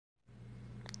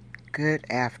Good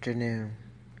afternoon.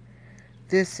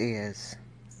 This is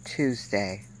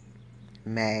Tuesday,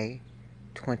 May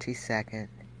 22nd,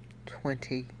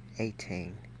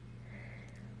 2018.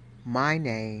 My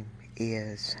name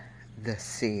is The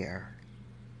Seer,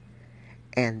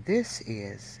 and this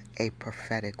is a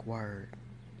prophetic word.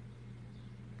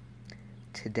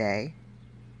 Today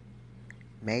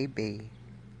may be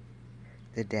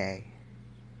the day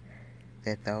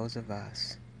that those of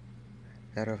us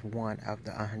that are one of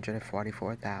the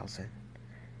 144,000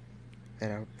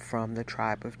 that are from the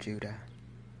tribe of Judah,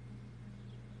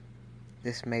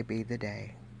 this may be the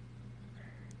day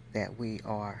that we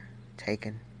are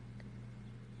taken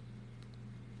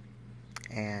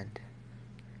and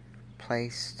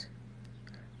placed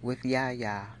with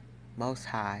Yah, Most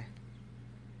High,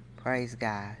 praise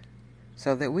God,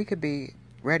 so that we could be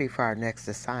ready for our next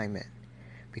assignment,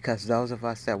 because those of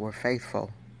us that were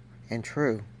faithful and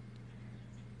true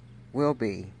will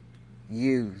be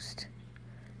used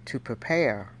to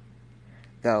prepare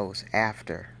those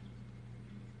after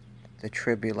the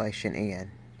tribulation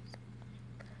ends.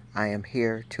 I am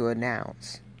here to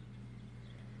announce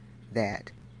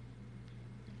that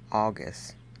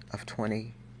August of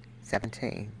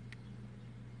 2017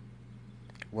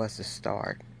 was the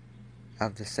start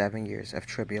of the 7 years of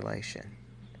tribulation.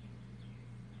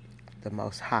 The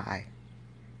Most High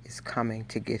is coming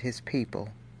to get his people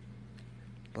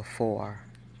before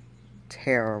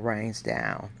terror rains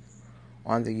down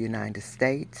on the United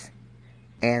States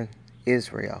and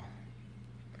Israel.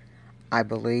 I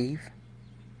believe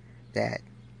that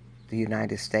the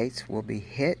United States will be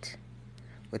hit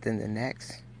within the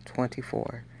next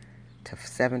 24 to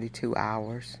 72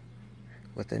 hours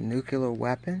with a nuclear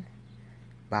weapon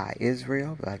by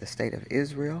Israel, by the state of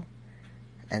Israel,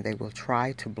 and they will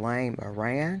try to blame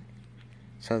Iran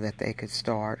so that they could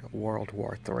start World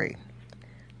War III.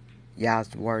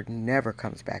 Yah's word never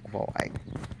comes back void.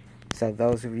 So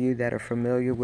those of you that are familiar with